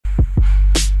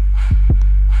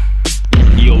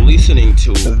listening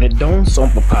to the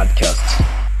Sompo podcast.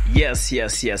 Yes,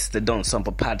 the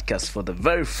Sompo podcast for the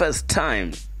very first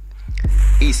time.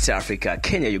 East Africa,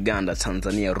 Kenya, Uganda,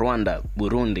 Tanzania, Rwanda,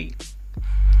 Burundi,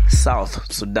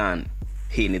 South Sudan.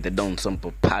 Hii ni the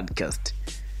Sompo podcast.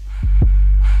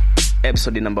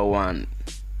 Episode number 1.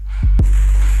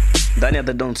 Ndani ya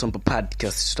the Sompo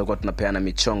podcast tutakuwa tunapeana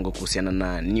michongo kuhusiana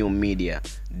na new media,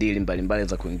 deal mbalimbali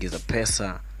za kuingiza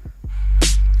pesa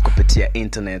kupitia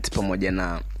internet pamoja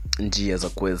na njia za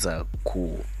kuweza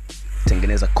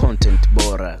kutengeneza content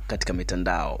bora katika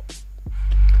mitandao.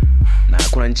 Na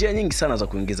kuna njia nyingi sana za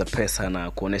kuingiza pesa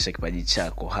na kuonesha kipaji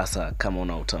chako, hasa kama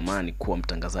unautamani kuwa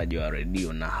mtangazaji wa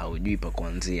redio na haujui pa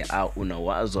kuanzia, au una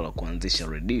wazo la kuanzisha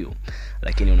redio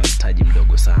lakini una mtaji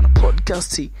mdogo sana.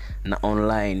 Podcast na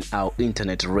online au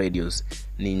internet radios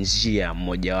ni njia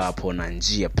mojawapo na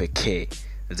njia pekee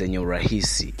zenye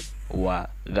urahisi wa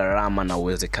gharama na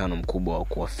uwezekano mkubwa wa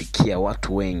kuwafikia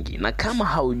watu wengi. Na kama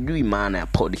haujui maana ya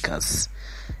podcast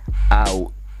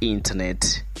au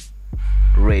internet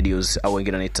radios au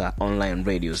wengine wanaita online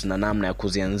radios na namna ya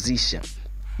kuzianzisha,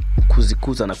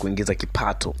 kuzikuza na kuingiza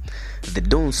kipato,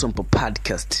 the Sompo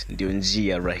podcast ndio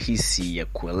njia rahisi ya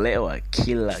kuelewa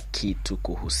kila kitu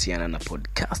kuhusiana na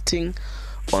podcasting,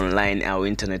 online au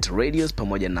internet radios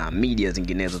pamoja na media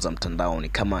zinginezo za mtandaoni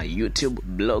kama YouTube,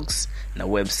 blogs na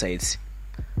websites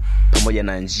pamoja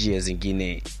na njia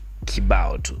zingine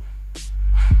kibao tu.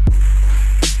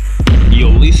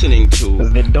 You're listening to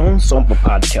the Sompo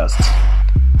podcast.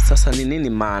 Sasa ni nini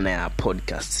maana ya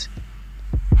podcast?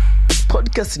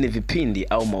 Podcast ni vipindi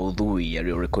au maudhui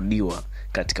yaliyorekodiwa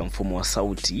katika mfumo wa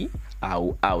sauti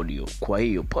au audio. Kwa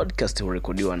hiyo podcast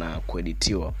hurekodiwa na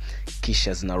kueditiwa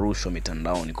kisha zinarushwa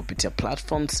mitandaoni kupitia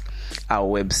platforms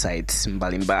au websites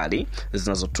mbalimbali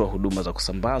zinazotoa huduma za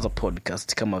kusambaza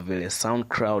podcast kama vile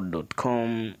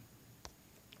soundcloud.com,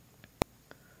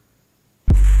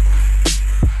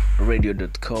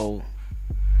 radio.co,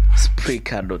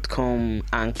 Spreaker.com,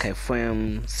 Anchor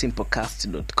FM,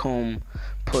 Simplecast.com,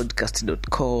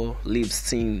 podcast.co,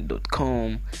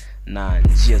 livesing.com na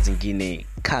njia zingine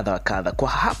kadha kadha. Kwa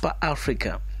hapa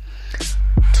Afrika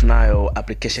tunayo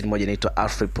application moja inaitwa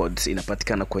AfriPods,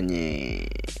 inapatikana kwenye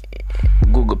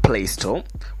Google Play Store,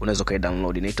 unaweza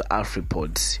download, inaitwa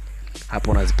AfriPods.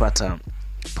 Hapo unazipata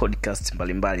podcast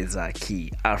mbalimbali za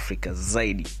Kiafrika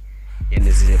zaidi,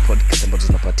 yani zile podcast ambazo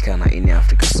zinapatikana in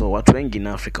Africa. So watu wengi in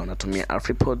Africa wanatumia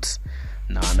AfriPods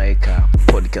na wanaweka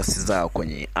podcast zao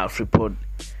kwenye AfriPod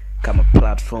kama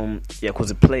platform ya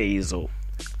kuziplay hizo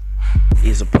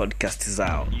podcast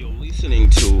zao. You're listening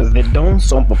to the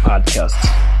Sompo podcast.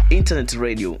 Internet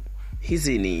radio,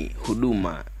 hizi ni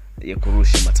huduma ya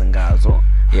kurusha matangazo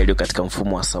yaliyo katika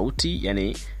mfumo wa sauti,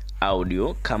 yani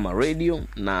audio kama radio,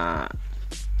 na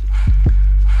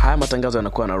haya matangazo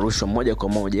yanakuwa yanarushwa moja kwa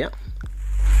moja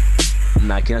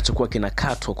na kinachokuwa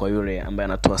kinakatwa kwa yule ambaye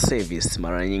anatoa service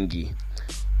mara nyingi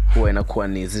huwa inakuwa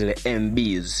ni zile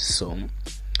MBs. So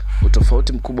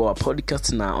utofauti mkubwa wa podcast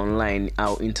na online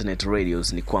au internet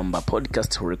radios ni kwamba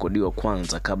podcast hurekodiwa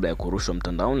kwanza kabla ya kurushwa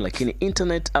mtandaoni, lakini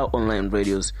internet au online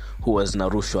radios huwa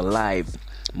zinarushwa live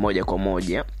moja kwa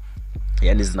moja,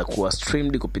 yani zinakuwa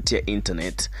streamed kupitia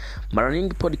internet. Mara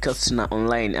nyingi podcast na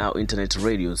online au internet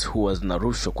radios huwa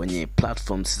zinarushwa kwenye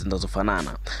platforms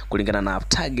zinazofanana kulingana na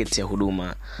target ya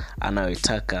huduma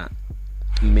anayotaka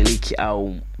mmiliki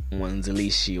au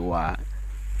mwanzilishi wa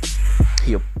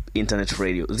hiyo internet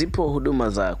radio. Zipo huduma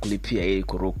za kulipia ili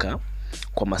kuruka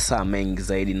kwa masaa mengi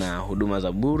zaidi na huduma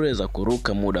za bure za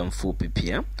kuruka muda mfupi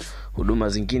pia. Huduma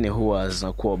zingine huwa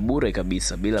zinakuwa bure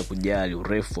kabisa bila kujali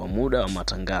urefu wa muda wa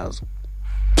matangazo.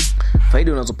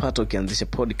 Faida unazopata ukianzisha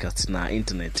podcast na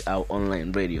internet au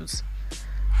online radios,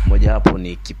 moja hapo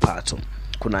ni kipato.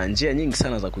 Kuna njia nyingi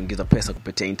sana za kuingiza pesa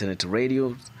kupitia internet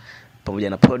radios pamoja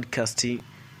na podcast,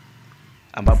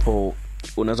 ambapo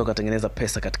unaweza kutengeneza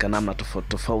pesa katika namna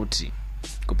tofauti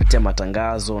kupitia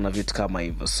matangazo na vitu kama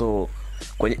hivyo. So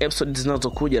kwenye episodes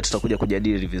zinazokuja tutakuja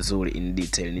kujadili vizuri in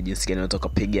detail ni jinsi gani unaweza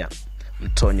kupiga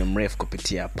mtonyo mrefu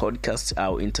kupitia podcast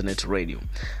au internet radio.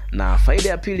 Na faida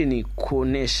ya pili ni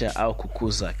kuonesha au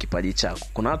kukuza kipaji chako.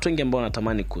 Kuna watu wengi ambao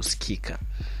wanatamani kusikika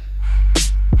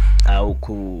au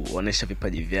kuonesha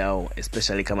vipaji vyao,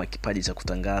 especially kama kipaji cha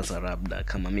kutangaza, labda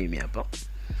kama mimi hapa.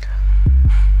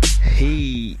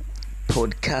 Hii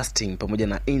podcasting pamoja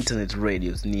na internet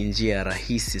radios ni njia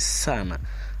rahisi sana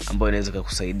ambayo inaweza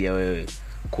kukusaidia wewe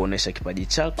kuonesha kipaji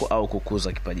chako au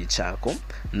kukuza kipaji chako.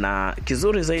 Na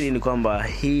kizuri zaidi ni kwamba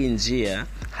hii njia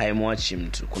haimwachi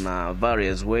mtu. Kuna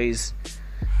various ways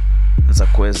za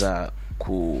kuweza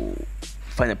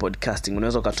kufanya podcasting.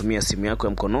 Unaweza kutumia simu yako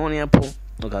ya mkononi hapo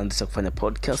ukaanza kufanya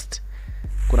podcast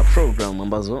kuna program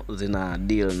ambazo zina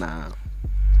deal na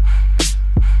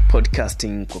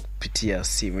podcasting kwa kupitia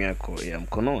simu yako ya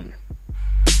mkononi.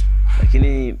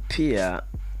 Lakini pia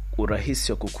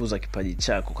urahisi wa kukuza kipaji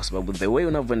chako, kwa sababu the way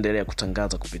unavyoendelea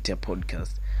kutangaza kupitia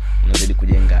podcast unazidi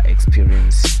kujenga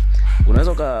experience.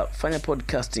 Unaweza kufanya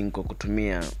podcasting kwa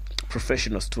kutumia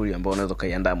professional studio ambao unaweza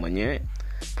kuiandaa mwenyewe,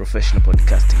 professional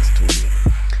podcasting studio.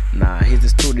 Na hizi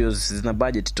studios zina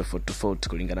budget tofauti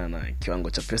kulingana na kiwango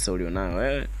cha pesa ulionayo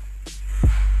wewe.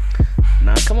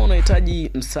 Na kama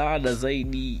unahitaji msaada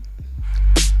zaidi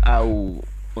au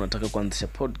unataka kuanzisha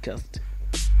podcast,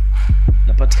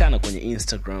 napatikana kwenye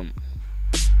Instagram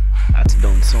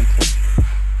 @DonSompo,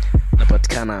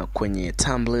 napatikana kwenye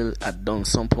Tumblr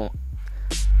 @DonSompo,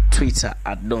 Twitter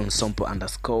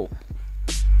 @DonSompo_,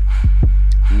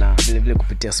 na vile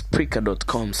kupitia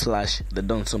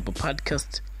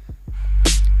Spreaker.com/TheDonSompoPodcast,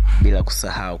 bila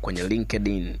kusahau kwenye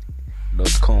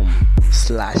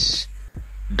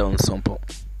LinkedIn.com/DonSompo.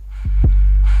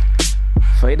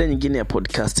 Faida nyingine ya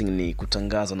podcasting ni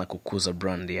kutangaza na kukuza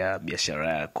brand ya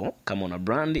biashara yako. Kama una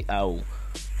brand au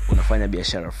unafanya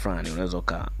biashara fulani, unaweza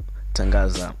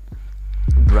kutangaza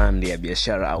brand ya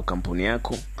biashara au kampuni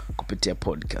yako kupitia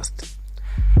podcast.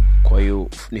 Kwa hiyo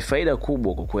ni faida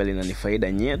kubwa kwa kweli, na ni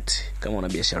faida nyeti. Kama una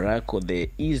biashara yako, the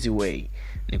easy way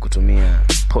ni kutumia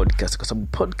podcast, kwa sababu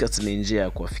podcast ni njia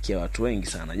ya kuwafikia watu wengi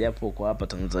sana. Japo kwa hapa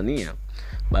Tanzania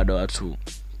bado watu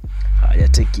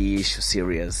hawajateki issue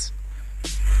serious.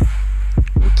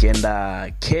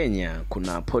 Ukienda Kenya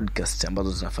kuna podcast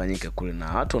ambazo zinafanyika kule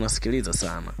na watu wanasikiliza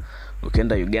sana.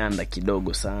 Ukienda Uganda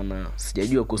kidogo sana.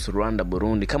 Sijajua kuhusu Rwanda,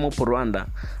 Burundi. Kama upo Rwanda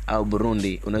au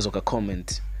Burundi, unaweza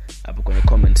comment hapo kwenye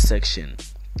comment section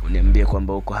uniambie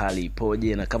kwamba uko hali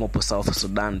ipoje. Na kama upo South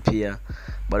Sudan pia,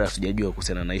 bado hatujajua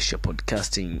kuhusiana na issue ya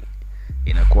podcasting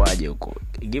inakuaje huko.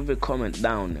 Give a comment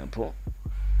down hapo.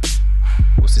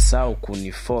 Usisahau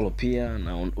kunifollow pia,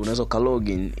 na unaweza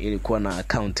login ili kuwa na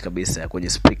account kabisa kwenye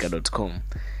Spreaker.com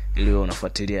ili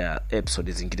unafuatilia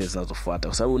episodes zingine zinazofuata,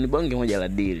 kwa sababu ni bonge moja la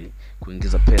deal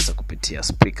kuingiza pesa kupitia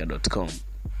Spreaker.com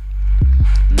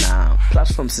na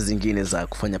platforms zingine za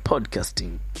kufanya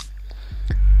podcasting.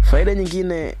 Faida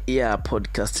nyingine ya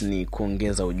podcast ni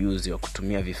kuongeza ujuzi wa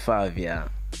kutumia vifaa vya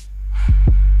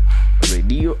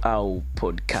radio au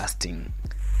podcasting.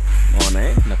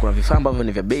 Unaona na kuna vifaa ambavyo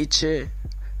ni vya bei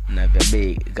na vya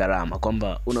bei gharama,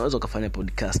 kwamba unaweza kufanya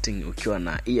podcasting ukiwa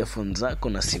na earphones zako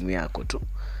na simu yako tu.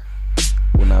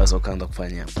 Unaweza kuanza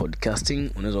kufanya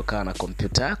podcasting, unaweza kuwa na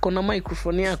kompyuta yako na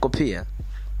microphone yako pia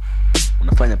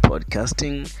unafanya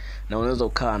podcasting, na unaweza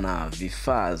ukawa na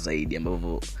vifaa zaidi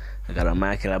ambavyo gharama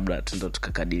yake labda tunataka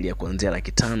tukakadiria kuanzia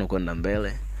 500,000 kwenda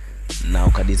mbele, na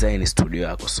ukadesign studio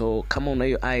yako. So kama una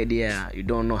hiyo idea, you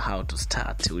don't know how to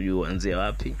start, ujue uanzie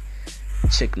wapi,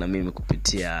 check na mimi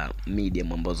kupitia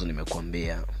medium ambazo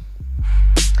nimekuambia,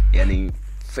 yani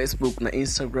Facebook na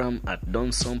Instagram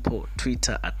 @DonSompo,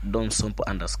 Twitter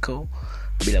 @DonSompo_,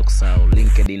 bila kusahau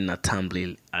LinkedIn na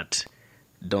Tumblr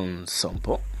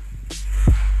 @DonSompo,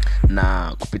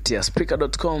 na kupitia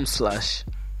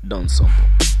Spreaker.com/DonSompo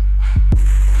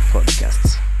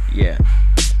podcast.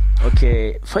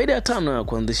 Okay, faida ya 5 ya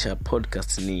kuanzisha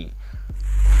podcast ni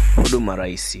huduma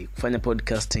rahisi. Kufanya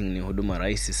podcasting ni huduma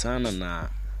rahisi sana na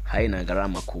haina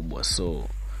gharama kubwa. So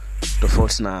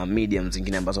tofauti na medium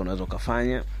zingine ambazo unaweza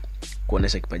kufanya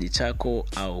kuonesha kipaji chako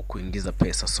au kuingiza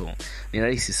pesa, so ni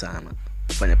rahisi sana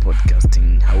kufanya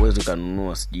podcasting. Hauwezi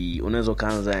kununua, unaweza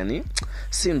kaanza yani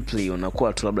simply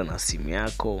unakuwa tu labda na simu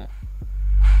yako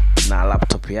na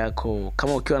laptop yako.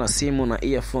 Kama ukiwa na simu na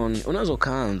earphone unaweza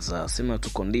kaanza, sema tu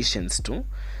conditions tu,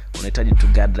 unahitaji tu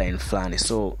guideline fulani.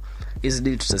 So hizi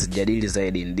deal tutazijadili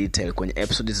zaidi in detail kwenye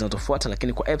episodes zinazofuata,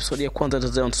 lakini kwa episode ya kwanza ya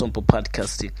The Sompo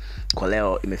Podcast kwa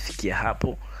leo imefikia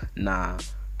hapo, na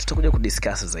tutakuja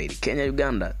kudiscuss zaidi Kenya,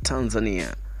 Uganda,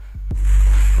 Tanzania,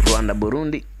 Rwanda,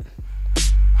 Burundi,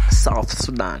 South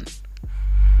Sudan,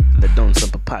 The Don't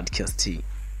Sompo Podcast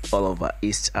all over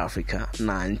East Africa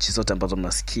na nchi zote ambazo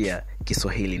mnasikia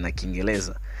Kiswahili na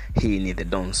Kiingereza. Hii ni The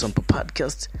Don't Sompo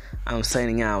Podcast. I'm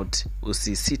signing out.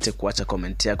 Usisite kuacha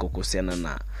comment yako kuhusiana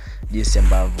na jinsi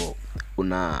ambavyo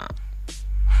unapata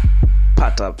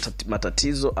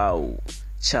matatizo au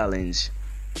challenge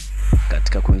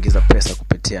katika kuingiza pesa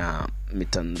kupitia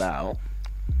mitandao.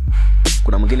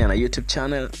 Kuna mwingine ana YouTube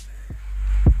channel,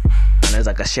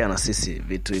 anaweza kashare na sisi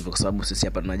vitu hivyo, kwa sababu sisi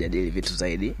hapa tunajadili vitu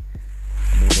zaidi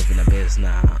ambavyo vina base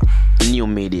na new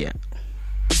media.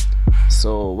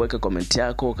 So weka comment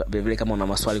yako, vile kama una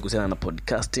maswali kuhusiana na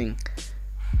podcasting,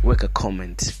 weka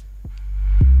comment.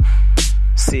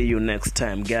 see you next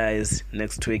time guys.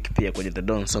 Next week pia kwenye The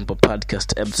Don Sompo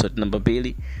Podcast episode number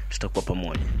 2 tutakuwa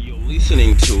pamoja. You're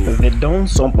listening to The Don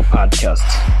Sompo Podcast.